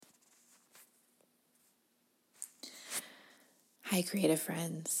Hi, creative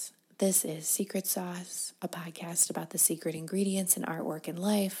friends. This is Secret Sauce, a podcast about the secret ingredients in artwork and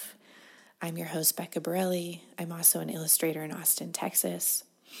life. I'm your host, Becca Borelli. I'm also an illustrator in Austin, Texas.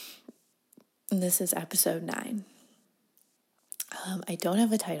 And this is episode 9. I don't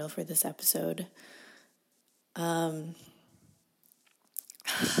have a title for this episode. The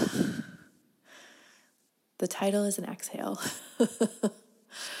title is an exhale.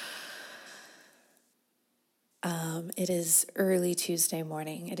 It is early Tuesday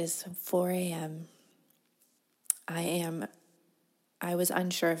morning. It is 4 a.m. I was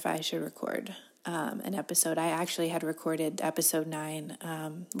unsure if I should record an episode. I actually had recorded episode 9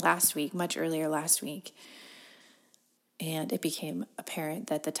 last week, much earlier last week. And it became apparent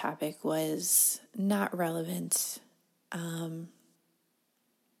that the topic was not relevant.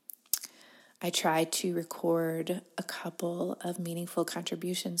 I tried to record a couple of meaningful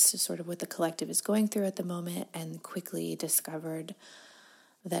contributions to sort of what the collective is going through at the moment and quickly discovered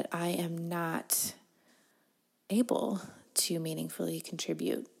that I am not able to meaningfully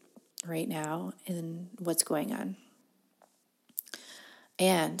contribute right now in what's going on.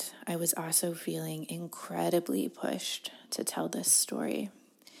 And I was also feeling incredibly pushed to tell this story.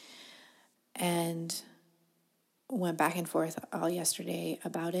 And went back and forth all yesterday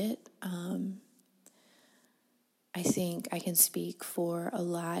about it. I think I can speak for a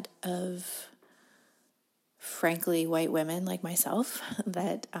lot of, frankly, white women like myself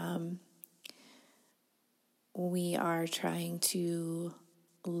that we are trying to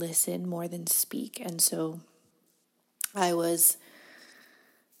listen more than speak. And so I was,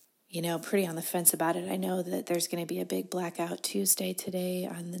 pretty on the fence about it. I know that there's going to be a big Blackout Tuesday today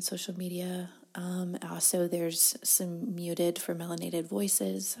on the social media. Also, there's some muted for melanated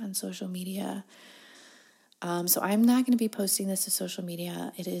voices on social media. So I'm not going to be posting this to social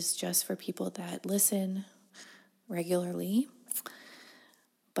media. It is just for people that listen regularly.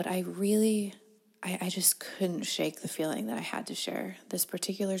 But I just couldn't shake the feeling that I had to share this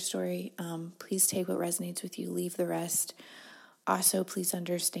particular story. Please take what resonates with you, leave the rest. Also, please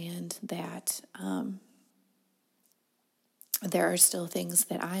understand that there are still things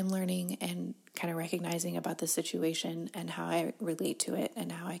that I'm learning and kind of recognizing about the situation and how I relate to it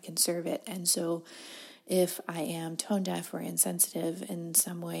and how I can serve it. And so if I am tone deaf or insensitive in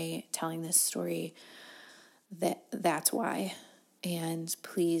some way telling this story, that's why. And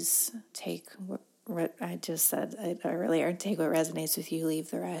please take what I just said earlier, take what resonates with you,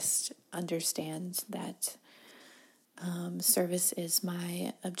 leave the rest. Understand that service is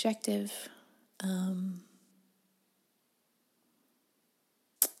my objective.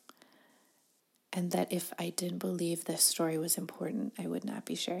 And that if I didn't believe this story was important, I would not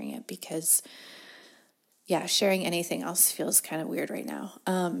be sharing it because, sharing anything else feels kind of weird right now.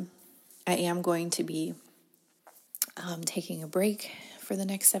 I am going to be taking a break for the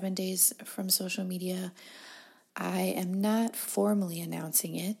next 7 days from social media. I am not formally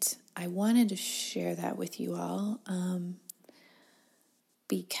announcing it. I wanted to share that with you all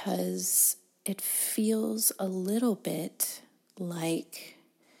because it feels a little bit like,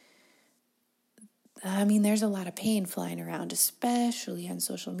 there's a lot of pain flying around, especially on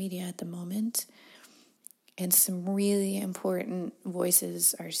social media at the moment. And some really important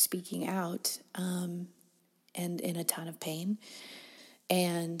voices are speaking out and in a ton of pain.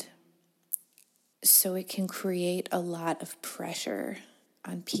 And so it can create a lot of pressure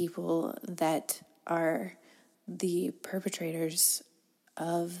on people that are the perpetrators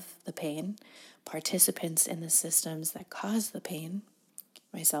of the pain, participants in the systems that cause the pain,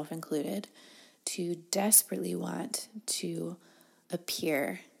 myself included, to desperately want to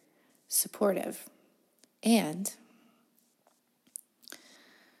appear supportive. And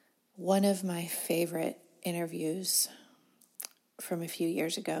one of my favorite interviews from a few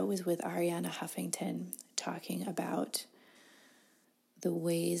years ago was with Arianna Huffington talking about the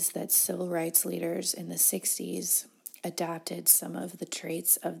ways that civil rights leaders in the 60s adopted some of the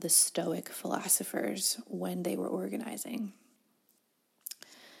traits of the Stoic philosophers when they were organizing.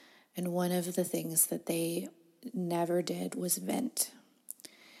 And one of the things that they never did was vent,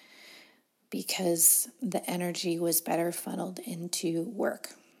 because the energy was better funneled into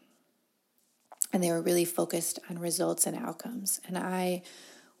work. And they were really focused on results and outcomes. And I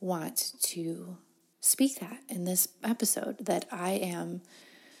want to speak that in this episode, that I am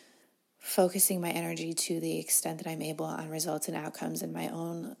focusing my energy to the extent that I'm able on results and outcomes in my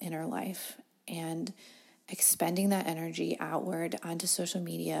own inner life, and expending that energy outward onto social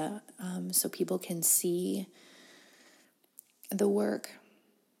media so people can see the work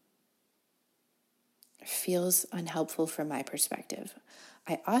feels unhelpful from my perspective.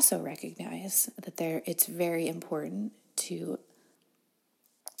 I also recognize that it's very important to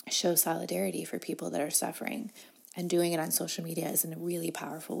show solidarity for people that are suffering. And doing it on social media is in a really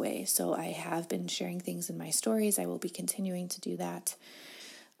powerful way. So I have been sharing things in my stories. I will be continuing to do that.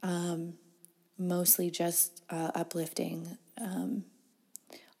 Mostly just uplifting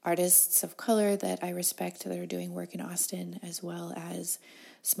artists of color that I respect that are doing work in Austin, as well as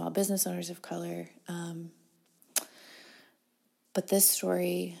small business owners of color. But this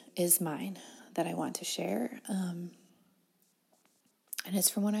story is mine that I want to share. And it's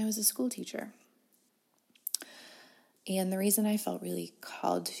from when I was a school teacher. And the reason I felt really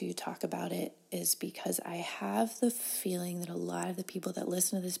called to talk about it is because I have the feeling that a lot of the people that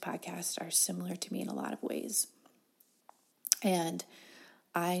listen to this podcast are similar to me in a lot of ways. And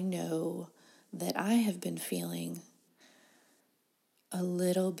I know that I have been feeling a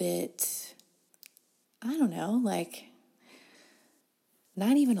little bit, I don't know, like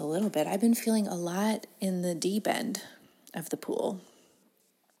not even a little bit. I've been feeling a lot in the deep end of the pool.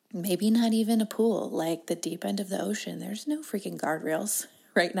 Maybe not even a pool, like the deep end of the ocean. There's no freaking guardrails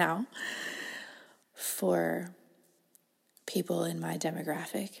right now for people in my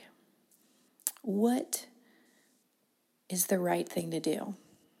demographic. What is the right thing to do?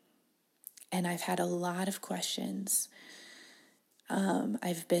 And I've had a lot of questions.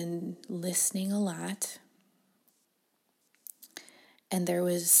 I've been listening a lot. And there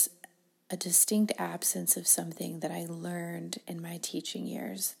was a distinct absence of something that I learned in my teaching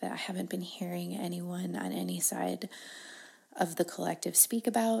years that I haven't been hearing anyone on any side of the collective speak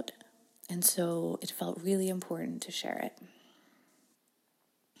about. And so it felt really important to share it.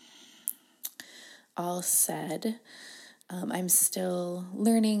 All said, I'm still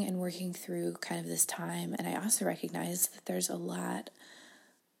learning and working through kind of this time. And I also recognize that there's a lot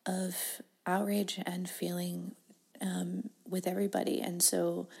of outrage and feeling with everybody. And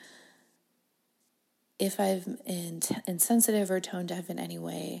so if I'm insensitive or tone deaf in any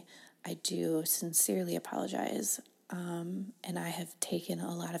way, I do sincerely apologize. And I have taken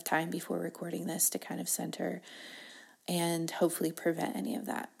a lot of time before recording this to kind of center and hopefully prevent any of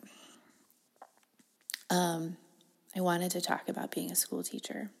that. I wanted to talk about being a school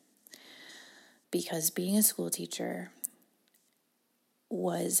teacher because being a school teacher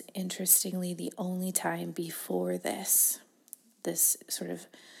was interestingly the only time before this sort of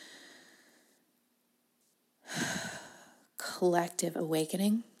collective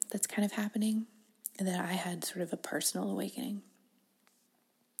awakening that's kind of happening, and that I had sort of a personal awakening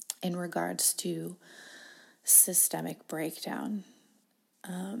in regards to systemic breakdown.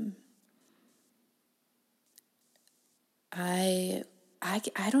 I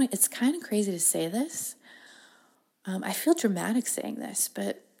don't, it's kind of crazy to say this. I feel dramatic saying this,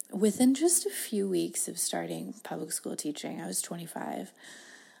 but within just a few weeks of starting public school teaching, I was 25,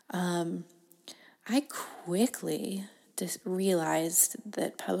 I quickly realized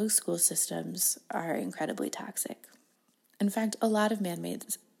that public school systems are incredibly toxic. In fact, a lot of man-made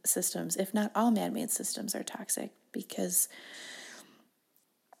systems, if not all man-made systems, are toxic because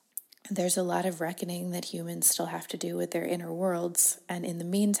there's a lot of reckoning that humans still have to do with their inner worlds. And in the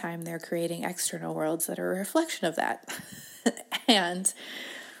meantime, they're creating external worlds that are a reflection of that. And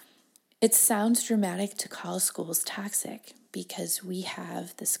it sounds dramatic to call schools toxic because we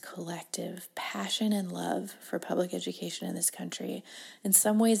have this collective passion and love for public education in this country. In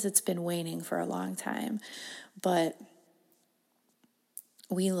some ways, it's been waning for a long time, but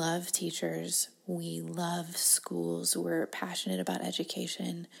we love teachers. We love schools. We're passionate about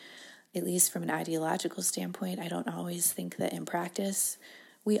education, at least from an ideological standpoint. I don't always think that in practice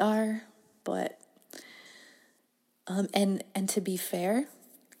we are, but and to be fair,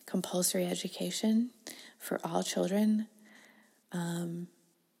 compulsory education for all children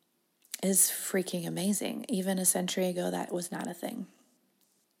is freaking amazing. Even a century ago, that was not a thing.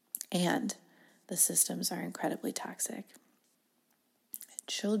 And the systems are incredibly toxic.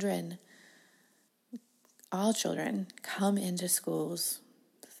 Children, all children, come into schools.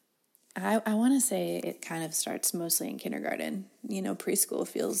 I want to say it kind of starts mostly in kindergarten. You know, preschool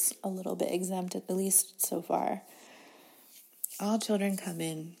feels a little bit exempt, at least so far. All children come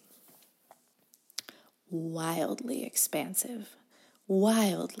in wildly expansive,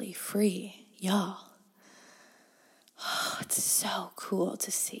 wildly free, y'all. Oh, it's so cool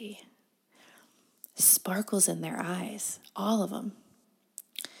to see. Sparkles in their eyes, all of them.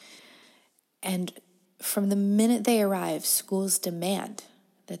 And from the minute they arrive, schools demand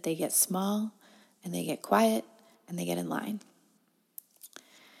that they get small and they get quiet and they get in line.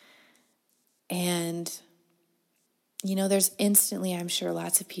 And, you know, there's instantly, I'm sure,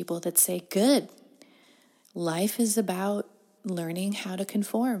 lots of people that say, good, life is about learning how to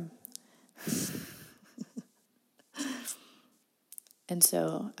conform. And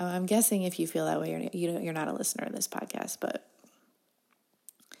so I'm guessing if you feel that way, you're not a listener of this podcast, but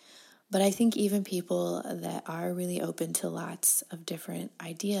I think even people that are really open to lots of different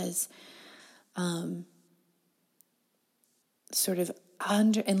ideas, unless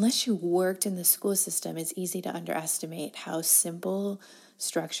you worked in the school system, it's easy to underestimate how simple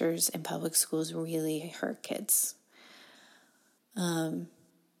structures in public schools really hurt kids. I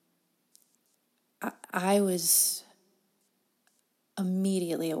was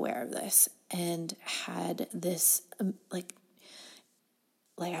immediately aware of this and had this, like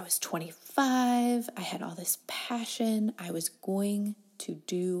I was 25, I had all this passion. I was going to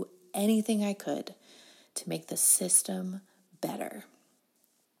do anything I could to make the system better.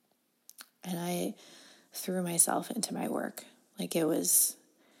 And I threw myself into my work. Like, it was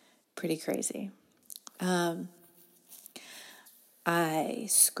pretty crazy. I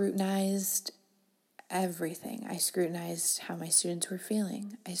scrutinized everything. I scrutinized how my students were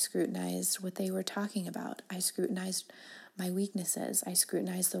feeling. I scrutinized what they were talking about. I scrutinized my weaknesses. I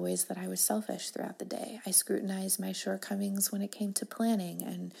scrutinized the ways that I was selfish throughout the day. I scrutinized my shortcomings when it came to planning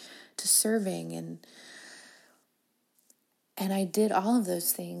and to serving, and I did all of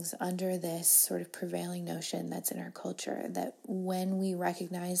those things under this sort of prevailing notion that's in our culture, that when we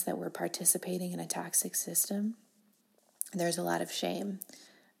recognize that we're participating in a toxic system, there's a lot of shame.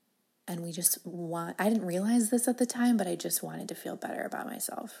 And I didn't realize this at the time, but I just wanted to feel better about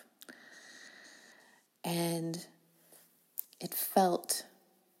myself. And it felt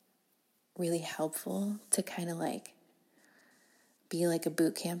really helpful to kind of like be like a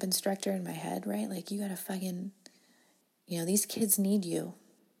boot camp instructor in my head, right? Like, you gotta fucking, these kids need you.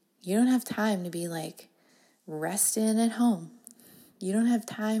 You don't have time to be like resting at home. You don't have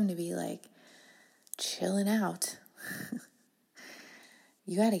time to be like chilling out.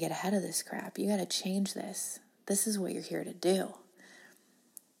 You got to get ahead of this crap. You got to change this. This is what you're here to do.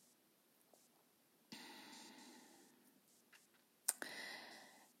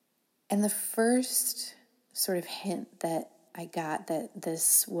 And the first sort of hint that I got that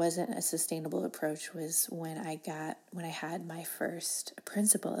this wasn't a sustainable approach was when I had my first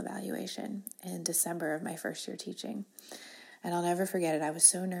principal evaluation in December of my first year teaching. And I'll never forget it. I was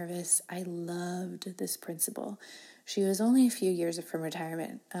so nervous. I loved this principal. She was only a few years from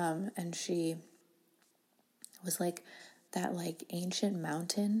retirement, and she was like that like ancient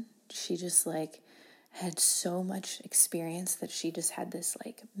mountain. She just like had so much experience that she just had this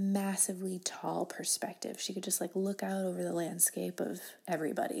like massively tall perspective. She could just like look out over the landscape of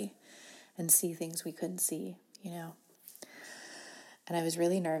everybody and see things we couldn't see, And I was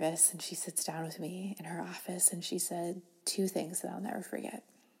really nervous, and she sits down with me in her office, and she said two things that I'll never forget.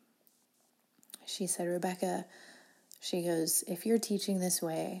 She said, "Rebecca," she goes, "if you're teaching this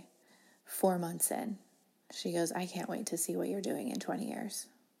way 4 months in," she goes, "I can't wait to see what you're doing in 20 years.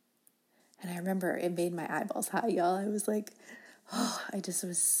 And I remember it made my eyeballs hot, y'all. I was like, I just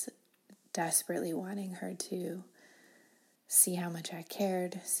was desperately wanting her to see how much I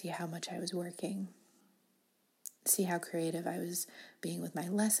cared, see how much I was working, see how creative I was being with my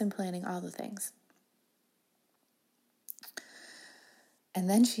lesson planning, all the things. And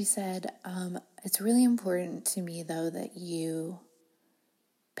then she said, it's really important to me, though, that you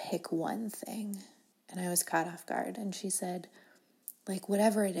pick one thing. And I was caught off guard. And she said, like,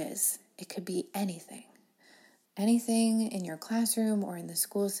 whatever it is, it could be anything. Anything in your classroom or in the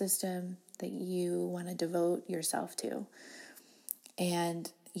school system that you want to devote yourself to. And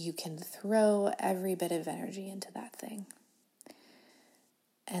you can throw every bit of energy into that thing.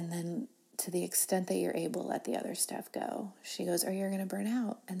 And then to the extent that you're able, let the other stuff go. She goes, or you're going to burn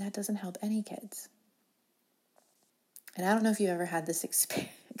out. And that doesn't help any kids. And I don't know if you've ever had this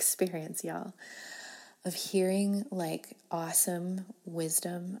experience, y'all, of hearing like awesome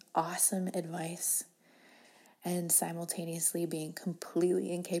wisdom, awesome advice, and simultaneously being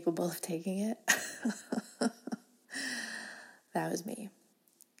completely incapable of taking it. That was me.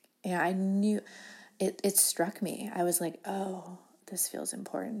 Yeah, I knew it struck me. I was like, oh, this feels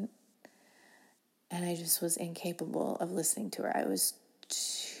important. And I just was incapable of listening to her. I was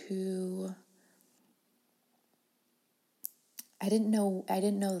I didn't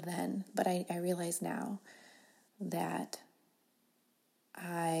know then, but I realize now that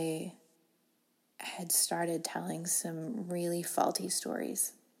I had started telling some really faulty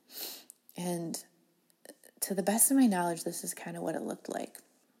stories. And to the best of my knowledge, this is kind of what it looked like.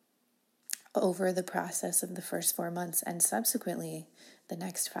 Over the process of the first 4 months and subsequently the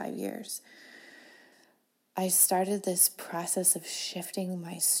next 5 years, I started this process of shifting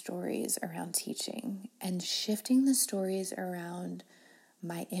my stories around teaching and shifting the stories around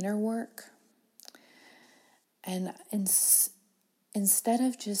my inner work. And instead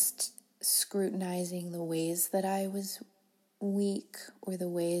of just scrutinizing the ways that I was weak or the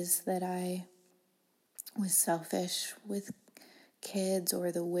ways that I was selfish with kids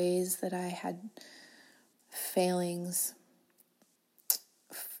or the ways that I had failings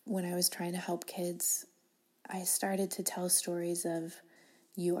when I was trying to help kids, I started to tell stories of,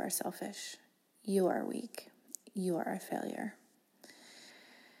 you are selfish, you are weak, you are a failure.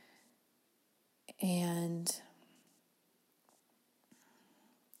 And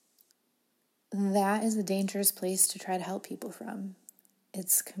that is a dangerous place to try to help people from.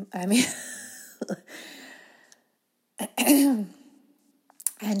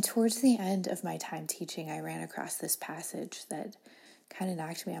 And towards the end of my time teaching, I ran across this passage that kind of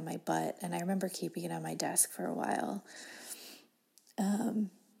knocked me on my butt, and I remember keeping it on my desk for a while. And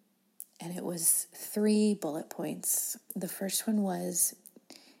it was 3 bullet points. The first one was,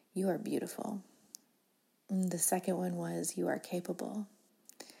 you are beautiful. And the second one was, you are capable.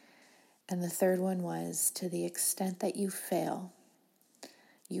 And the third one was, to the extent that you fail,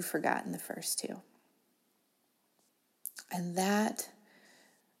 you've forgotten the first 2. And that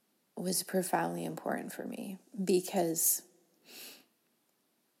was profoundly important for me, because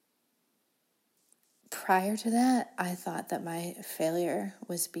prior to that, I thought that my failure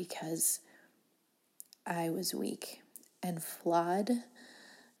was because I was weak and flawed,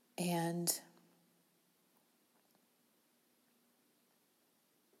 and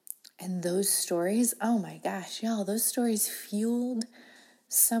those stories, oh my gosh, y'all, those stories fueled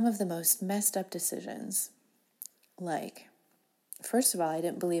some of the most messed up decisions. Like, first of all, I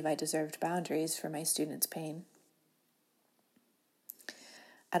didn't believe I deserved boundaries for my students' pain.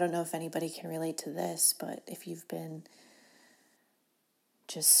 I don't know if anybody can relate to this, but if you've been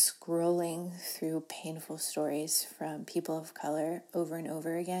just scrolling through painful stories from people of color over and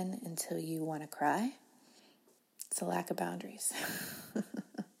over again until you want to cry, it's a lack of boundaries.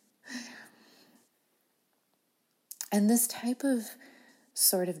 And this type of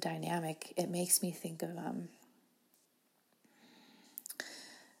sort of dynamic, it makes me think of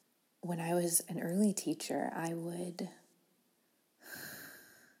when I was an early teacher,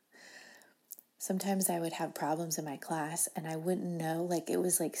 sometimes I would have problems in my class and I wouldn't know, like it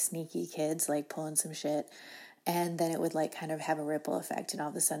was like sneaky kids like pulling some shit, and then it would like kind of have a ripple effect, and all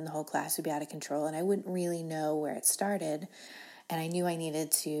of a sudden the whole class would be out of control, and I wouldn't really know where it started. And I knew I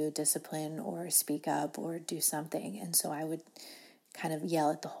needed to discipline or speak up or do something. And so I would kind of yell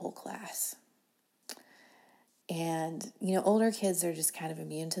at the whole class. And, older kids are just kind of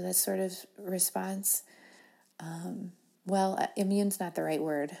immune to this sort of response. Immune's not the right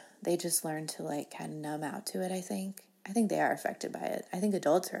word. They just learn to like kind of numb out to it, I think. I think they are affected by it. I think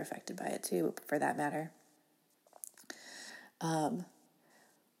adults are affected by it too, for that matter.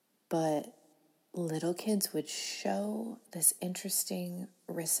 But little kids would show this interesting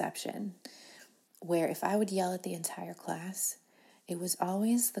reception where if I would yell at the entire class, it was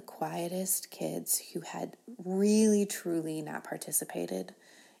always the quietest kids who had really, truly not participated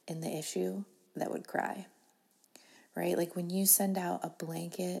in the issue that would cry, right? Like when you send out a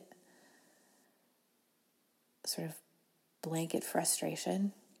blanket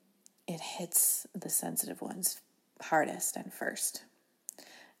frustration, it hits the sensitive ones hardest and first.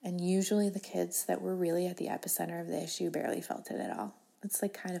 And usually the kids that were really at the epicenter of the issue barely felt it at all. It's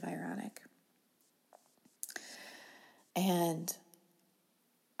like kind of ironic. And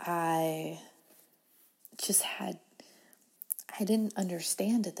I didn't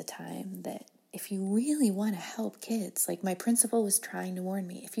understand at the time that if you really want to help kids, like my principal was trying to warn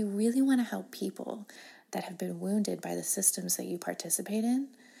me, if you really want to help people that have been wounded by the systems that you participate in,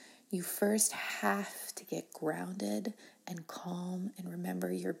 you first have to get grounded and calm and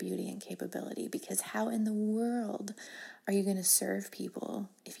remember your beauty and capability, because how in the world are you going to serve people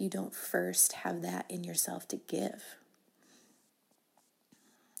if you don't first have that in yourself to give?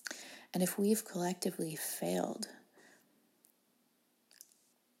 And if we've collectively failed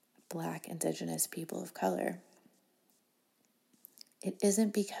Black, Indigenous, people of color, it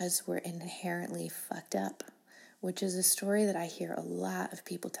isn't because we're inherently fucked up, which is a story that I hear a lot of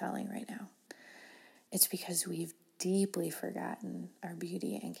people telling right now. It's because we've deeply forgotten our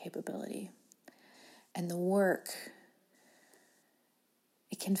beauty and capability. And the work,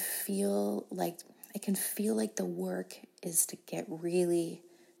 it can feel like the work is to get really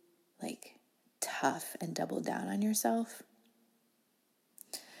like tough and double down on yourself.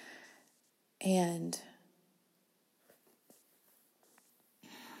 And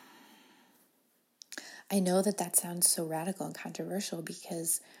I know that sounds so radical and controversial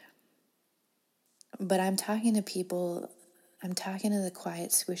but I'm talking to the quiet,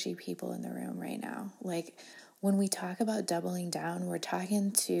 squishy people in the room right now. Like, when we talk about doubling down, we're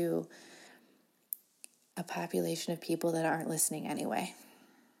talking to a population of people that aren't listening anyway.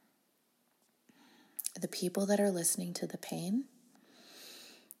 The people that are listening to the pain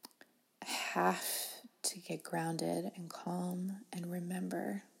have to get grounded and calm and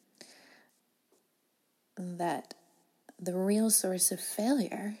remember that the real source of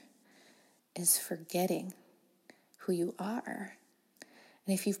failure is forgetting who you are.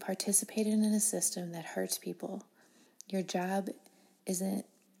 And if you've participated in a system that hurts people, your job isn't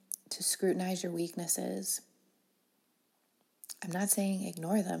to scrutinize your weaknesses. I'm not saying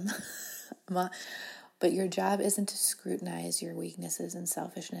ignore them, but your job isn't to scrutinize your weaknesses and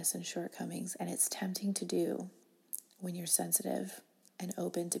selfishness and shortcomings. And it's tempting to do when you're sensitive and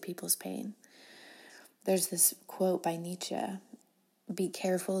open to people's pain. There's this quote by Nietzsche: be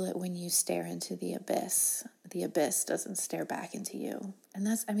careful that when you stare into the abyss doesn't stare back into you. And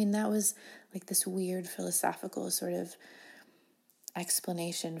that was like this weird philosophical sort of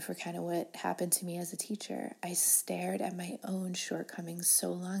explanation for kind of what happened to me as a teacher. I stared at my own shortcomings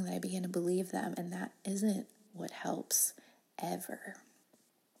so long that I began to believe them, and that isn't what helps ever.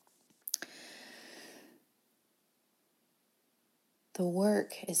 The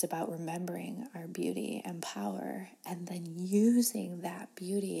work is about remembering our beauty and power and then using that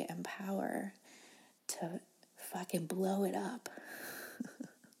beauty and power to fucking blow it up.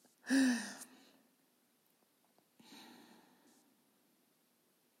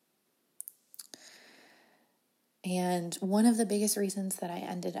 And one of the biggest reasons that I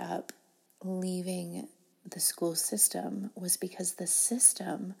ended up leaving the school system was because the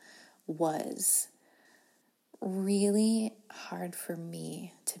system was really hard for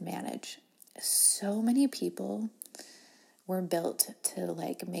me to manage. So many people were built to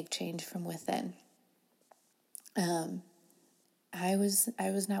make change from within. I was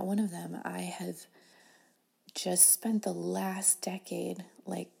not one of them. I have just spent the last decade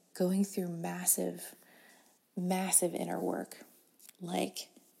going through massive inner work,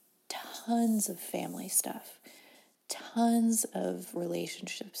 tons of family stuff, tons of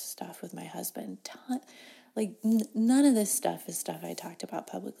relationship stuff with my husband, none of this stuff is stuff I talked about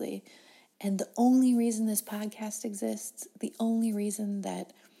publicly. And the only reason this podcast exists, the only reason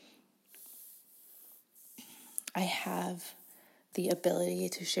that I have the ability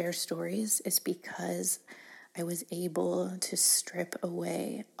to share stories is because I was able to strip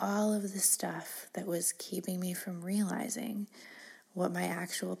away all of the stuff that was keeping me from realizing what my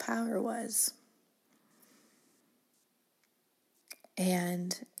actual power was.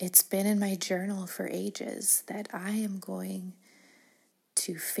 And it's been in my journal for ages that I am going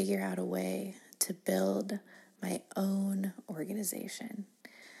to figure out a way to build my own organization.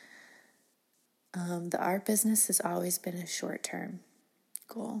 The art business has always been a short-term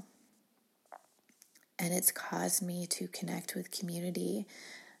goal. And it's caused me to connect with community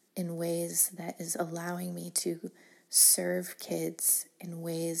in ways that is allowing me to serve kids in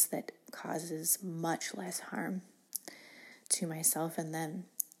ways that causes much less harm to myself and them.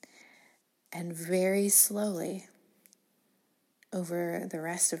 And very slowly, over the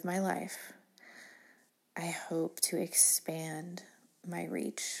rest of my life, I hope to expand my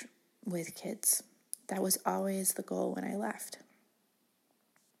reach with kids. That was always the goal when I left.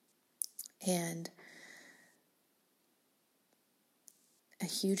 And a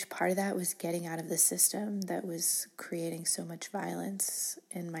huge part of that was getting out of the system that was creating so much violence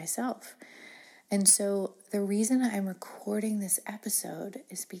in myself. And so the reason I'm recording this episode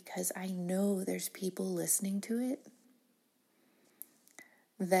is because I know there's people listening to it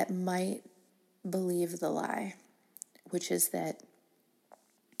that might believe the lie, which is that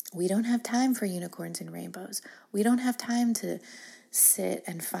we don't have time for unicorns and rainbows. We don't have time to sit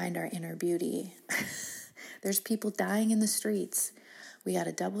and find our inner beauty. There's people dying in the streets. We got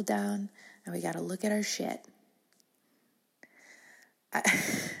to double down and we got to look at our shit.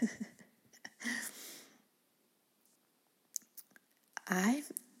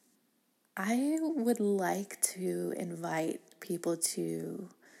 I would like to invite people to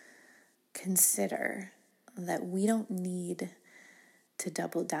consider that we don't need to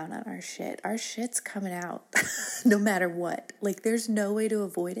double down on our shit. Our shit's coming out no matter what. There's no way to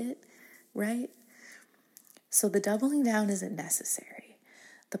avoid it, right? So the doubling down isn't necessary.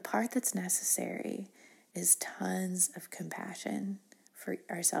 The part that's necessary is tons of compassion for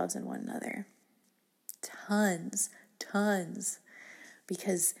ourselves and one another. Tons.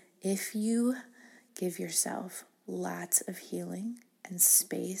 Because if you give yourself lots of healing and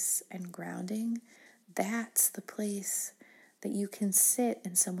space and grounding, that's the place that you can sit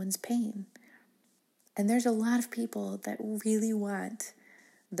in someone's pain. And there's a lot of people that really want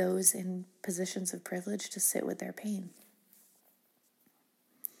those in positions of privilege to sit with their pain.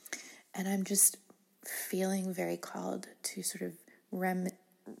 And I'm just feeling very called to sort of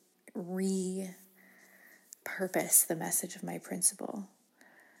repurpose the message of my principle.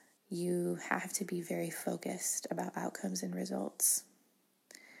 You have to be very focused about outcomes and results.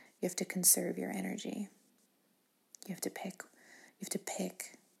 You have to conserve your energy. You have to pick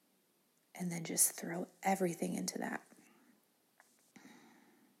and then just throw everything into that.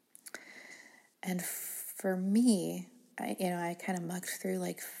 And for me, I kind of mucked through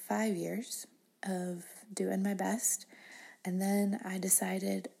like 5 years of doing my best. And then I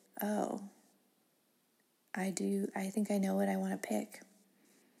decided, I think I know what I want to pick.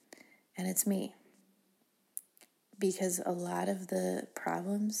 And it's me. Because a lot of the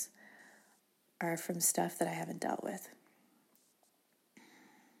problems are from stuff that I haven't dealt with.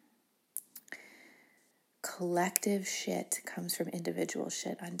 Collective shit comes from individual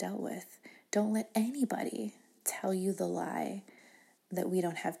shit undealt with. Don't let anybody tell you the lie that we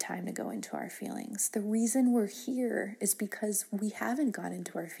don't have time to go into our feelings. The reason we're here is because we haven't gone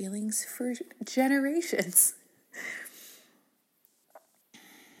into our feelings for generations.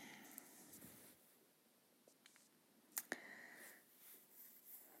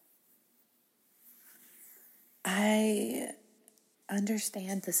 I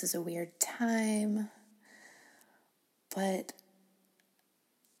understand this is a weird time,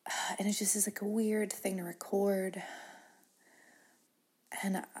 and it just is like a weird thing to record.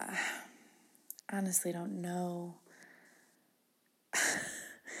 And I honestly don't know.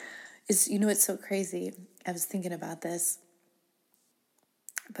 It's so crazy. I was thinking about this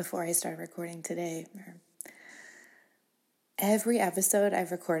before I started recording today. Every episode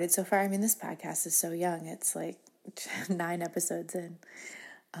I've recorded so far, this podcast is so young. It's like 9 episodes in.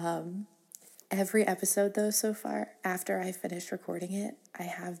 Every episode, though, so far, after I finished recording it, I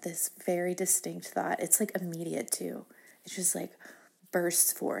have this very distinct thought. It's like immediate, too. It's just like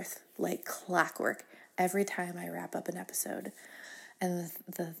bursts forth like clockwork every time I wrap up an episode. And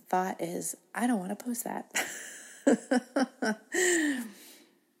the thought is, I don't want to post that.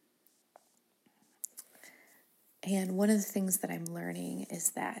 And one of the things that I'm learning is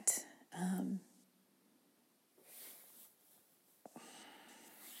that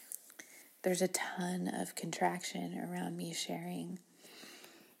there's a ton of contraction around me sharing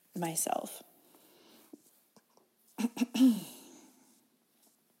myself.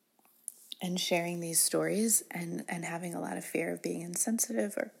 And sharing these stories and having a lot of fear of being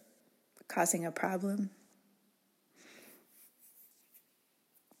insensitive or causing a problem.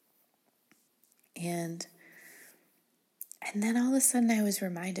 And then all of a sudden I was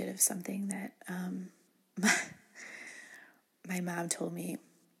reminded of something that my mom told me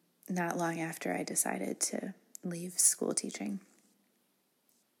not long after I decided to leave school teaching.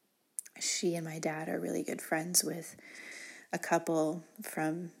 She and my dad are really good friends with a couple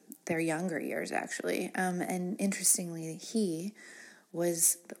from their younger years, actually. And interestingly, he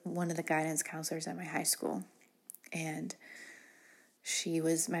was one of the guidance counselors at my high school. And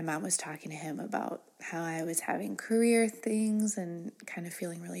my mom was talking to him about how I was having career things and kind of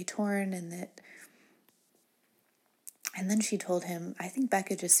feeling really torn, and then she told him, I think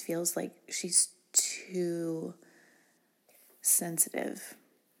Becca just feels like she's too sensitive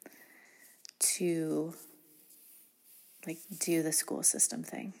to do the school system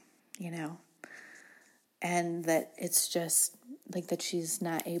thing, and that it's just that she's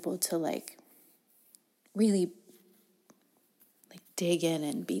not able to really dig in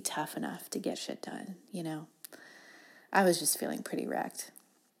and be tough enough to get shit done, I was just feeling pretty wrecked.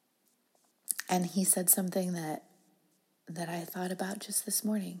 And he said something that I thought about just this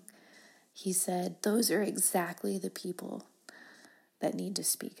morning. He said, those are exactly the people that need to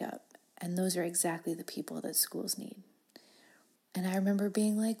speak up. And those are exactly the people that schools need. And I remember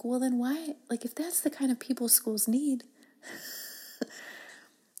being like, well, then why, if that's the kind of people schools need,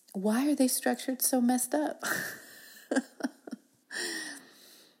 why are they structured so messed up?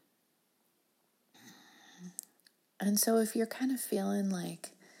 And so if you're kind of feeling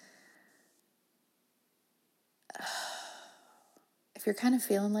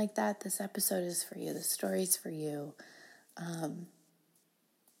that, this episode is for you. This story is for you.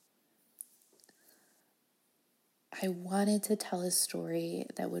 I wanted to tell a story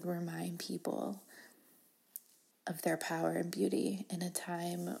that would remind people of their power and beauty in a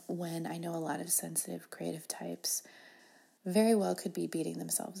time when I know a lot of sensitive, creative types very well could be beating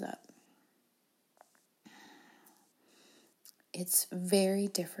themselves up. It's very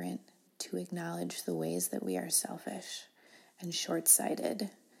different to acknowledge the ways that we are selfish and short-sighted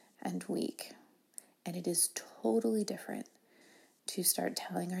and weak. And it is totally different to start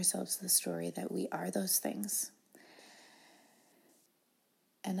telling ourselves the story that we are those things.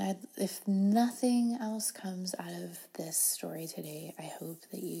 And if nothing else comes out of this story today, I hope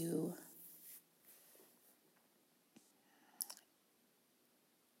that you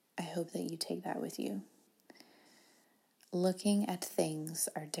take that with you. Looking at things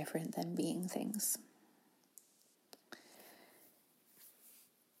are different than being things.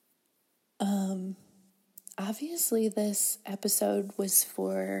 Obviously, this episode was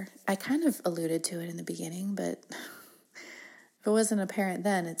I kind of alluded to it in the beginning, but if it wasn't apparent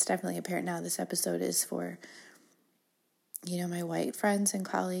then, it's definitely apparent now. This episode is for, my white friends and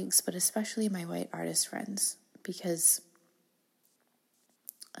colleagues, but especially my white artist friends, because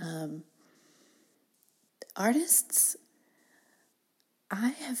artists, I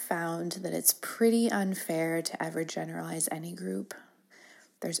have found that it's pretty unfair to ever generalize any group.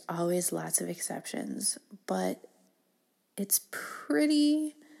 There's always lots of exceptions, but I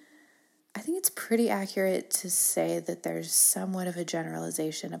think it's pretty accurate to say that there's somewhat of a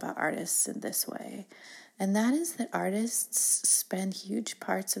generalization about artists in this way. And that is that artists spend huge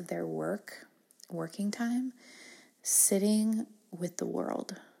parts of their working time, sitting with the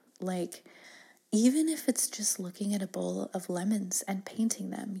world. Like, even if it's just looking at a bowl of lemons and painting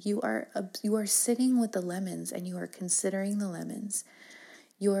them, you are sitting with the lemons and you are considering the lemons.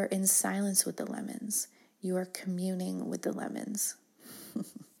 You are in silence with the lemons. You are communing with the lemons.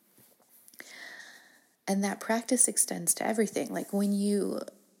 And that practice extends to everything. Like when you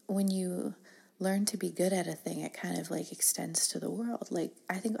learn to be good at a thing, it kind of like extends to the world. Like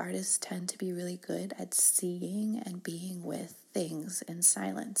I think artists tend to be really good at seeing and being with things in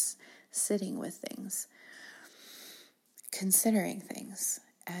silence, sitting with things, considering things.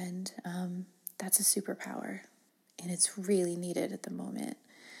 And that's a superpower. And it's really needed at the moment.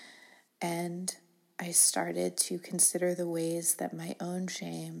 And I started to consider the ways that my own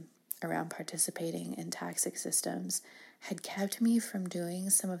shame around participating in toxic systems had kept me from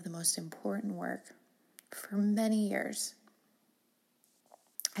doing some of the most important work for many years.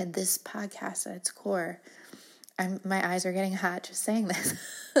 And this podcast at its core, my eyes are getting hot just saying this,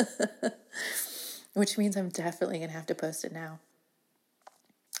 which means I'm definitely going to have to post it now.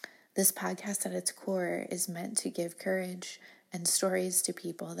 This podcast at its core is meant to give courage and stories to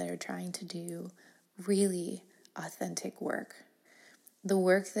people that are trying to do really authentic work. The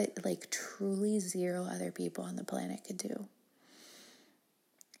work that like truly zero other people on the planet could do.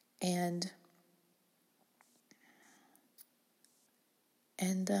 And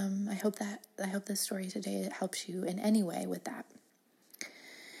I hope this story today helps you in any way with that.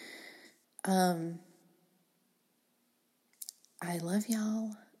 I love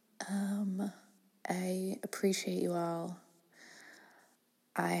y'all. I appreciate you all.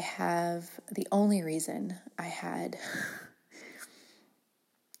 The only reason I had,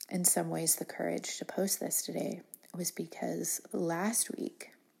 in some ways, the courage to post this today was because last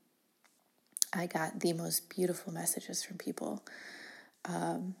week I got the most beautiful messages from people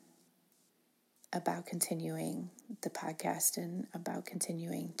about continuing the podcast and about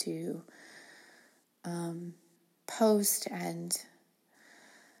continuing to post. And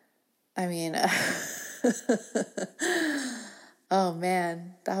I mean, oh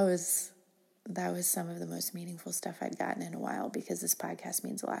man, that was some of the most meaningful stuff I'd gotten in a while, because this podcast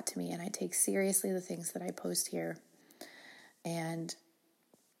means a lot to me and I take seriously the things that I post here. And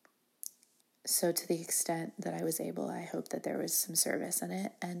so to the extent that I was able, I hope that there was some service in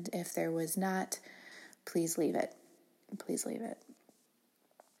it. And if there was not, please leave it. Please leave it.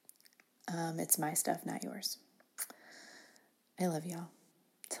 It's my stuff, not yours. I love y'all.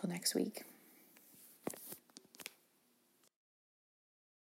 Till next week.